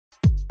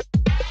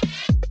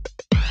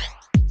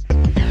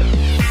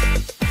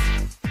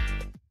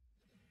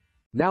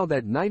Now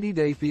that 90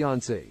 Day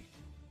Fiancé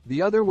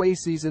The Other Way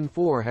Season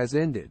 4 has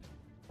ended,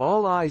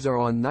 all eyes are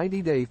on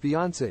 90 Day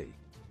Fiancé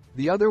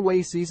The Other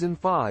Way Season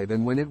 5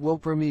 and when it will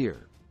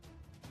premiere.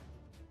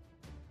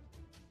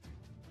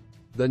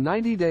 The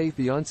 90 Day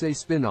Fiancé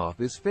spin-off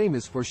is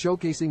famous for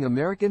showcasing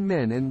American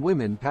men and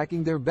women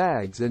packing their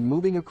bags and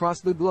moving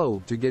across the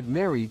globe to get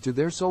married to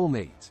their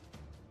soulmates.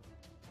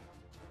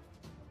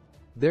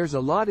 There's a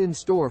lot in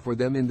store for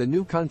them in the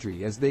new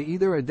country as they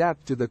either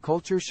adapt to the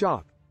culture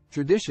shock,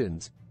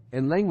 traditions,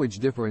 and language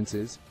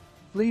differences,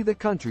 flee the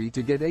country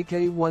to get a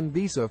K-1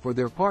 visa for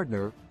their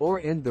partner,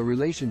 or end the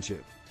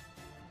relationship.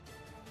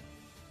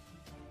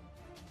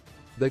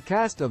 The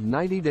cast of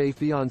 90 Day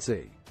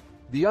Fiancé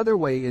The Other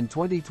Way in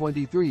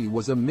 2023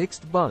 was a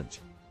mixed bunch,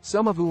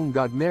 some of whom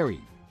got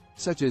married,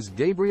 such as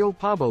Gabriel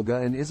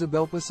Paboga and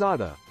Isabel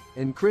Posada,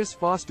 and Chris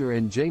Foster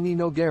and Jamie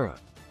Noguera,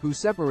 who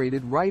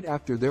separated right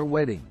after their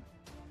wedding.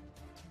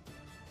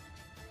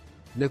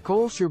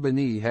 Nicole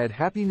Sherbini had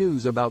happy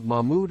news about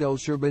Mahmoud El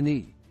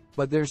Sherbini,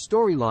 but their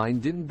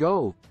storyline didn't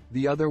go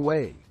the other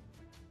way.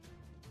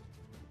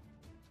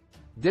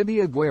 Debbie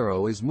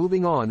Aguero is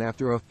moving on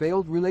after a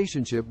failed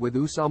relationship with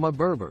Usama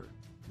Berber.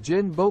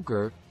 Jen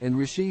Boker and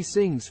Rishi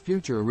Singh's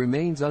future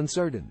remains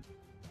uncertain.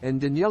 And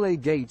Danielle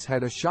Gates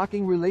had a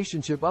shocking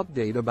relationship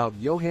update about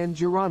Johan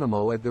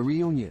Geronimo at the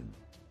reunion.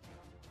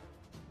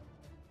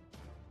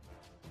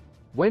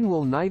 When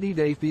will 90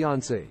 Day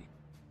Fiancé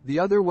The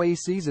Other Way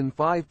Season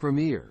 5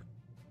 premiere?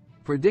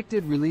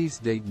 Predicted release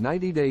date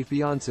 90 Day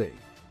Fiancé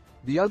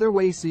The Other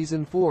Way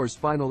Season 4's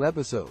final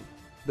episode,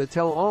 The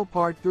Tell-All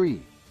Part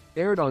 3,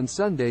 aired on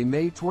Sunday,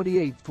 May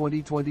 28,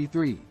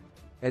 2023,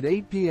 at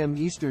 8 p.m.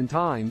 Eastern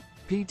Time,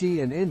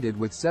 PT and ended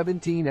with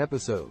 17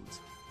 episodes.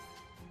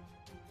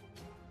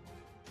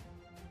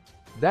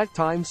 That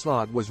time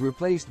slot was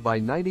replaced by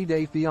 90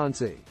 Day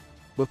Fiancé,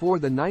 before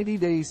the 90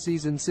 Days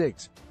Season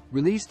 6,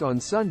 released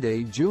on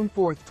Sunday, June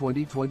 4,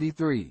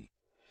 2023.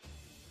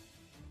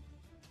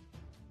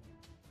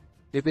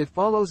 If it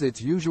follows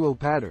its usual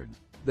pattern,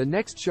 the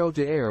next show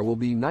to air will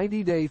be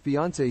 90 Day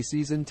Fiancé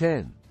Season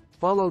 10,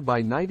 followed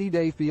by 90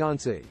 Day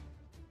Fiancé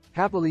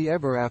Happily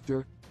Ever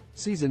After,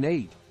 Season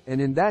 8,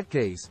 and in that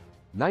case,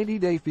 90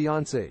 Day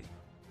Fiancé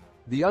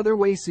The Other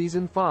Way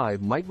Season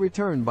 5 might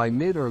return by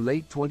mid or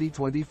late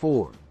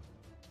 2024.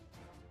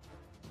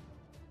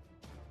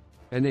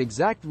 An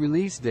exact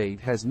release date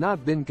has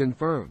not been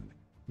confirmed.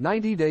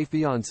 90 Day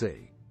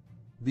Fiancé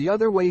The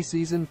Other Way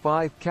Season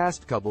 5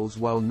 cast couples,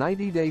 while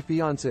 90 Day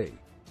Fiancé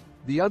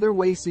The Other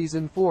Way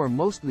Season 4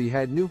 mostly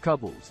had new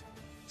couples.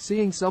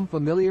 Seeing some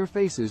familiar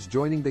faces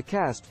joining the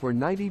cast for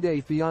 90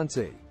 Day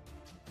Fiancé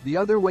The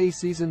Other Way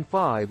Season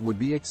 5 would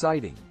be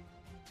exciting.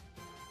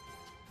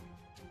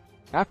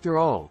 After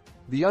all,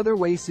 The Other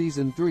Way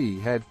Season 3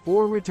 had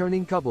 4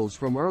 returning couples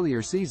from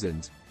earlier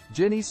seasons,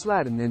 Jenny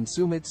Slatin and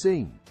Sumit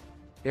Singh,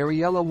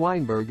 Ariella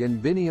Weinberg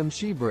and Biniam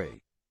Shibre,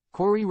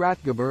 Corey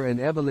Ratgeber and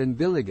Evelyn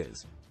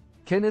Villegas,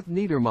 Kenneth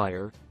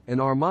Niedermeyer,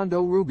 and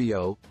Armando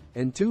Rubio,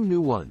 and 2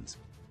 new ones,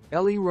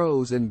 Ellie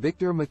Rose and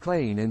Victor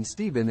McLean and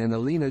Stephen and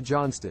Alina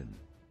Johnston.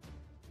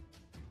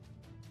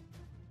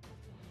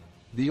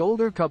 The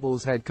older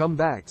couples had come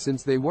back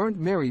since they weren't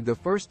married the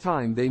first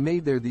time they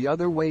made their The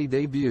Other Way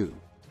debut.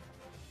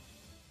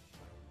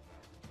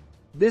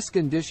 This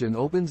condition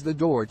opens the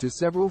door to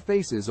several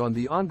faces on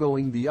the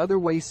ongoing The Other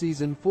Way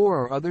Season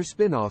 4 or other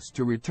spin-offs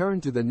to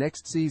return to the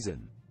next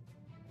season.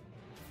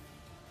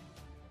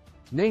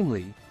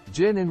 Namely,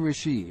 Jen and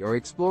Rishi are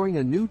exploring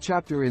a new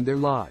chapter in their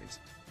lives,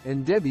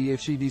 and Debbie if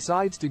she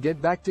decides to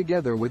get back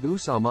together with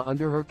Usama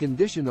under her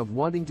condition of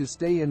wanting to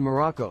stay in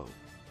Morocco.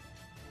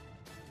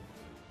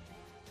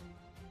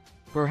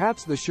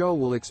 Perhaps the show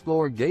will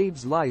explore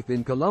Gabe's life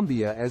in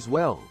Colombia as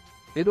well.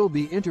 It'll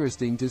be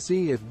interesting to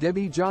see if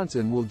Debbie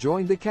Johnson will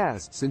join the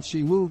cast since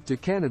she moved to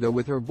Canada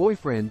with her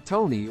boyfriend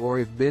Tony, or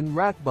if Ben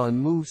Ratbun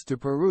moves to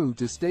Peru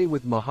to stay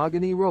with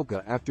Mahogany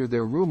Roca after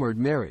their rumored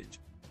marriage.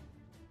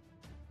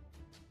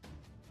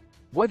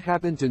 What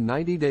happened to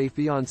 90 Day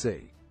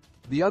Fiancé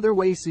The Other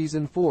Way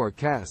Season 4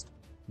 cast?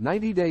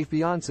 90 Day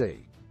Fiancé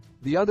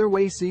The Other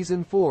Way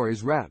Season 4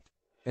 is wrapped,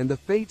 and the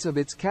fates of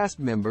its cast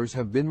members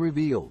have been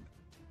revealed.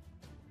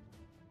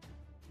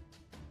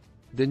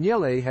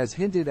 Danielle has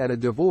hinted at a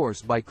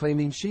divorce by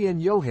claiming she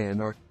and Johan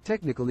are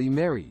technically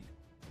married.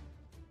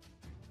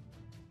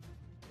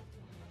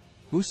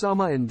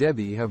 Usama and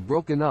Debbie have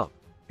broken up,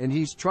 and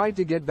he's tried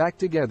to get back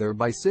together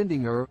by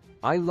sending her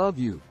 "I love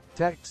you"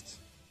 texts.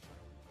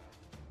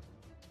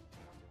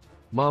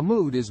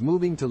 Mahmoud is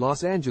moving to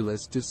Los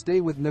Angeles to stay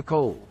with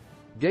Nicole.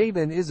 Gabe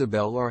and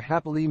Isabel are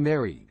happily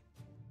married.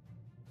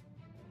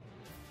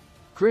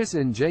 Chris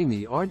and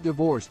Jamie aren't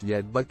divorced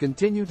yet but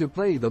continue to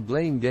play the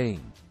blame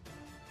game.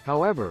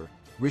 However,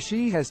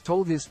 Rishi has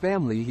told his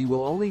family he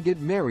will only get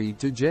married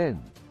to Jen.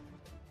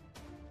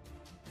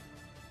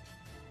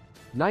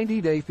 90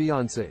 Day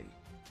Fiancé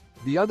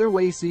The Other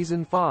Way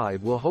Season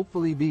 5 will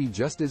hopefully be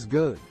just as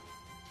good.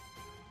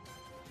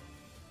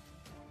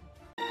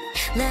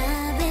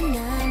 Love in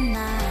a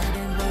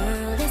modern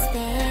world is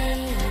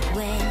fake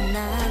when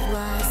love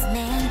was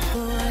meant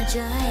for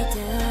joy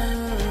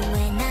to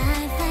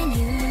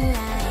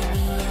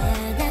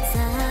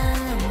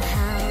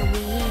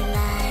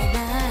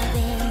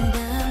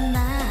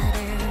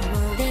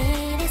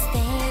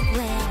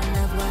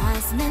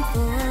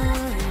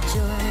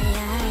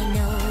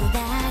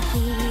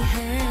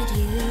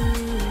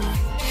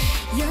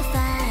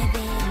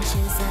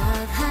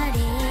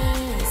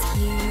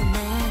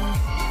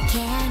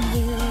Can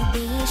you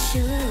be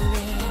sure